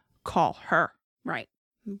he not call her? Right.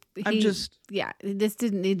 This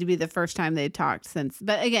didn't need to be the first time they talked since.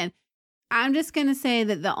 But again, I'm just going to say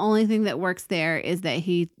that the only thing that works there is that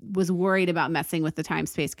he was worried about messing with the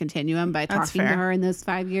time-space continuum by talking to her in those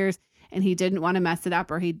 5 years. And he didn't want to mess it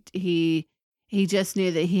up, or he just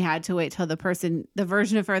knew that he had to wait till the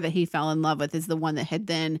version of her that he fell in love with is the one that had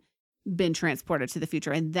then been transported to the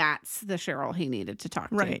future. And that's the Cheryl he needed to talk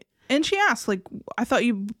to. Right. And she asked, like, I thought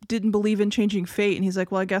you didn't believe in changing fate. And he's like,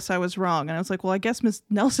 well, I guess I was wrong. And I was like, well, I guess Miss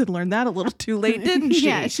Nelson learned that a little too late, didn't she?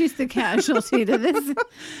 Yeah, she's the casualty to this.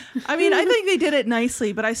 I mean, I think they did it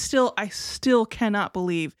nicely, but I still cannot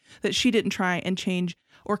believe that she didn't try and change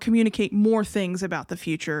or communicate more things about the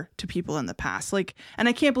future to people in the past. Like, and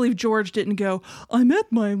I can't believe George didn't go, I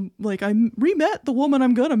re-met the woman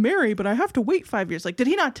I'm going to marry, but I have to wait 5 years. Like, did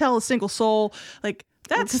he not tell a single soul? Like,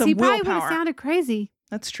 that's some willpower. He probably would have sounded crazy.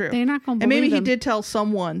 That's true. They're not going to believe him. And maybe he did tell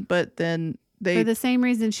someone, but then for the same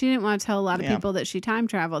reason she didn't want to tell a lot of people that she time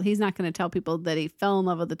traveled. He's not going to tell people that he fell in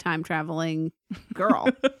love with a time traveling girl.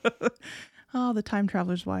 Oh, the time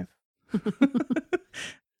traveler's wife.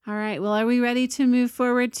 All right. Well, are we ready to move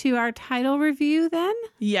forward to our title review then?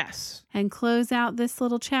 Yes. And close out this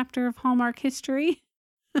little chapter of Hallmark history?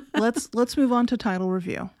 Let's move on to title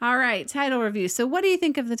review. All right. Title review. So what do you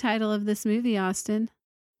think of the title of this movie, Austin?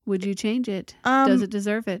 Would you change it? Does it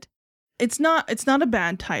deserve it? It's not a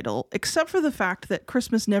bad title, except for the fact that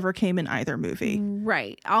Christmas never came in either movie.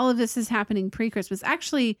 Right. All of this is happening pre-Christmas.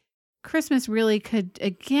 Actually, Christmas really could,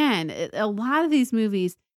 again, a lot of these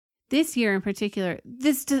movies, this year in particular,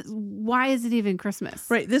 why is it even Christmas?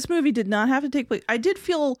 Right. This movie did not have to take place. I did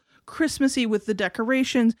feel Christmassy with the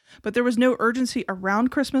decorations, but there was no urgency around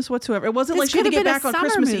Christmas whatsoever. It wasn't like she had to get back on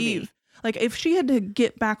Christmas Eve. Like, if she had to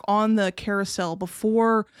get back on the carousel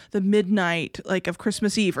before the midnight, like, of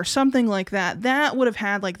Christmas Eve or something like that, that would have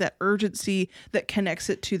had, like, that urgency that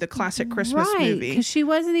connects it to the classic Christmas movie. Because she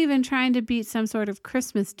wasn't even trying to beat some sort of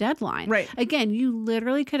Christmas deadline. Right. Again, you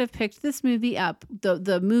literally could have picked this movie up,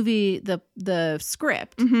 the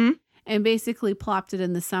script, and basically plopped it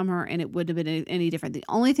in the summer, and it wouldn't have been any different. The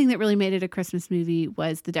only thing that really made it a Christmas movie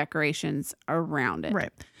was the decorations around it.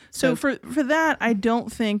 Right. So for that, I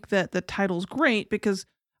don't think that the title's great because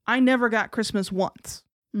I never got Christmas once.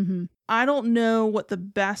 Mm-hmm. I don't know what the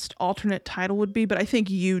best alternate title would be, but I think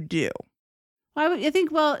you do. Well, I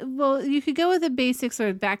think, well, you could go with a basic sort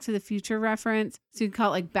of Back to the Future reference. So you could call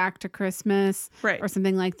it like Back to Christmas, right, or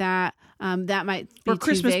something like that. That might be or too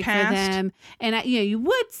Christmas vague Past for them. And you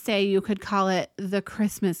would say you could call it the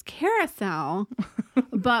Christmas Carousel,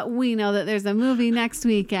 But we know that there's a movie next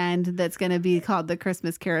weekend that's going to be called The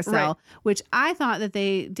Christmas Carousel, Right. which I thought that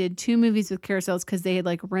they did 2 movies with carousels because they had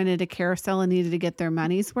like rented a carousel and needed to get their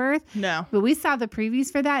money's worth. No. But we saw the previews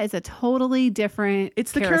for that. It's a totally different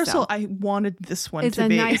It's the carousel I wanted this one It's to a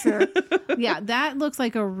be. nicer. Yeah, that looks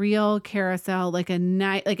like a real carousel, like an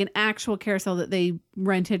actual carousel that they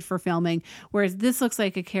rented for filming. Whereas this looks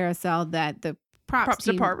like a carousel that the props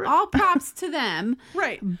team, department. all props to them,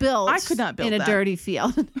 Right. built. I could not build in a that. dirty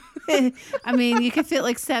field. I mean, you could fit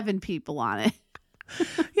like 7 people on it.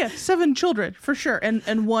 Yeah, 7 children for sure, and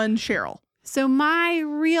 1 Cheryl. So my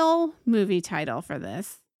real movie title for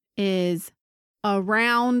this is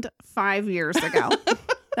Around 5 Years Ago.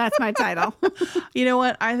 That's my title. You know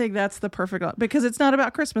what? I think that's the perfect one because it's not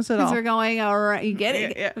about Christmas at Because all. we're going around, you get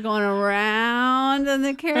it? Yeah. We're going around in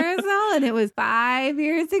the carousel, and it was 5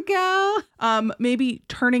 years ago. Maybe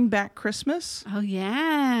Turning Back Christmas. Oh,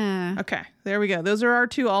 yeah. Okay, there we go. Those are our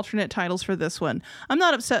 2 alternate titles for this one. I'm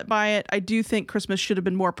not upset by it. I do think Christmas should have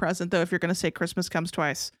been more present, though, if you're going to say Christmas comes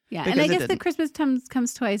twice. Yeah, because and I it guess the didn't. Christmas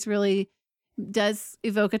comes twice really does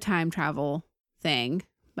evoke a time travel thing.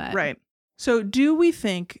 But Right. So do we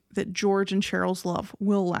think that George and Cheryl's love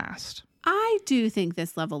will last? I do think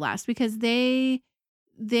this love will last because they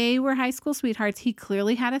were high school sweethearts. He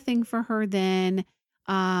clearly had a thing for her then.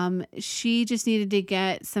 She just needed to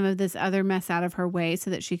get some of this other mess out of her way so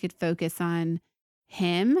that she could focus on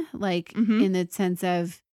him, like Mhm. in the sense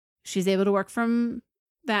of she's able to work from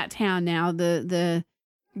that town now. The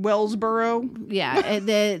Wellsboro. yeah,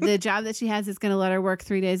 the job that she has is going to let her work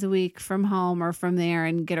 3 days a week from home or from there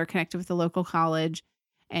and get her connected with the local college.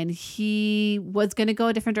 And he was going to go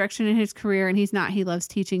a different direction in his career, and he's not. He loves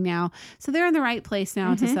teaching now. So they're in the right place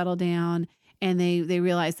now to Mhm. settle down. And they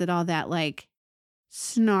realize that all that like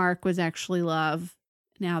snark was actually love.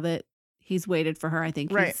 Now that he's waited for her, I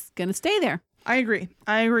think Right. he's going to stay there. I agree.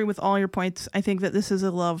 I agree with all your points. I think that this is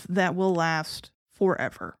a love that will last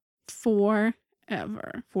forever.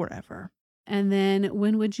 Forever. Forever. And then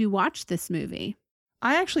when would you watch this movie?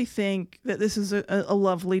 I actually think that this is a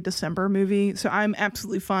lovely December movie, so I'm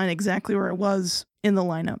absolutely fine exactly where it was in the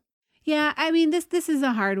lineup. Yeah, I mean this is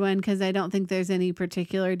a hard one because I don't think there's any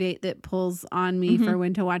particular date that pulls on me for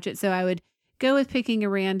when to watch it. So I would go with picking a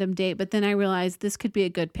random date, but then I realized this could be a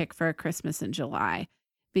good pick for a Christmas in July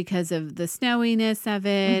because of the snowiness of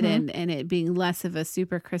it and it being less of a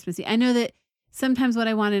super Christmassy. I know that sometimes what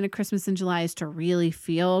I want in a Christmas in July is to really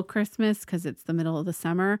feel Christmas because it's the middle of the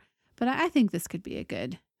summer. But I think this could be a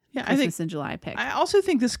good Christmas in July pick. I also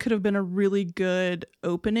think this could have been a really good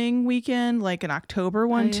opening weekend, like an October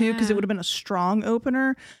one too, because yeah. it would have been a strong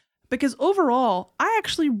opener. Because overall, I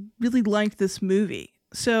actually really liked this movie.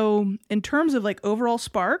 So in terms of like overall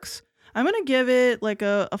sparks, I'm gonna give it like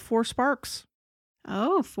a 4 sparks.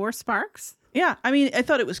 Oh, 4 sparks? Yeah, I mean, I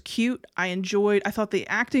thought it was cute. I thought the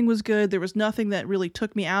acting was good. There was nothing that really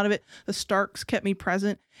took me out of it. The Starks kept me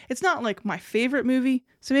present. It's not like my favorite movie,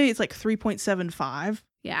 so maybe it's like 3.75.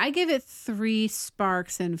 Yeah, I give it 3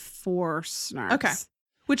 sparks and 4 snarks. Okay.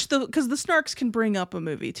 Because the Snarks can bring up a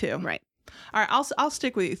movie too. Right. All right, I'll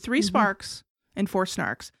stick with you. 3 sparks and 4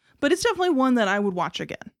 snarks. But it's definitely one that I would watch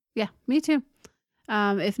again. Yeah, me too.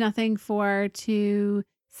 If nothing to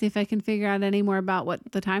see if I can figure out any more about what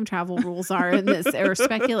the time travel rules are in this or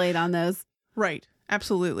speculate on those. Right.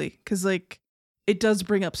 Absolutely. Because like it does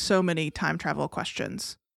bring up so many time travel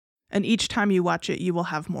questions. And each time you watch it, you will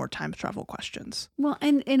have more time travel questions. Well,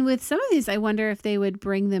 and with some of these, I wonder if they would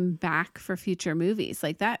bring them back for future movies.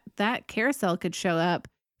 Like that carousel could show up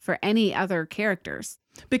for any other characters.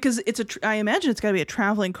 Because I imagine it's got to be a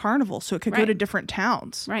traveling carnival, so it could go Right. to different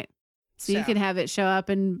towns. Right. So you could have it show up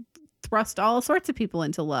and thrust all sorts of people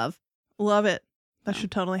into love. Love it. That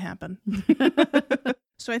should totally happen.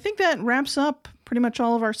 So I think that wraps up pretty much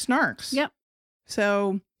all of our snarks. Yep.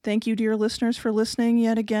 So thank you, dear listeners, for listening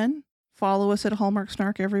yet again. Follow us at Hallmark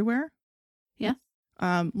Snark everywhere. Yes.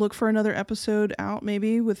 Look for another episode out,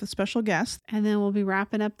 maybe with a special guest. And then we'll be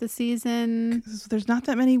wrapping up the season 'Cause there's not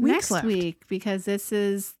that many weeks next left. week because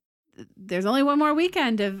there's only one more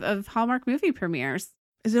weekend of Hallmark movie premieres.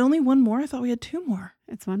 Is it only one more? I thought we had 2 more.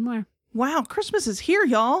 It's one more. Wow, Christmas is here,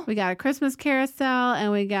 y'all. We got a Christmas carousel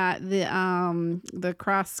and we got the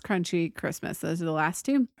cross crunchy Christmas. Those are the last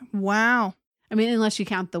 2. Wow. I mean, unless you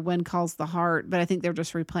count the When Calls the Heart, but I think they're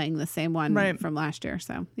just replaying the same one Right. from last year.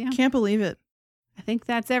 So yeah, Can't believe it. I think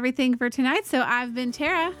that's everything for tonight. So I've been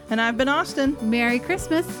Tara. And I've been Austin. Merry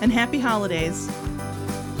Christmas. And happy holidays.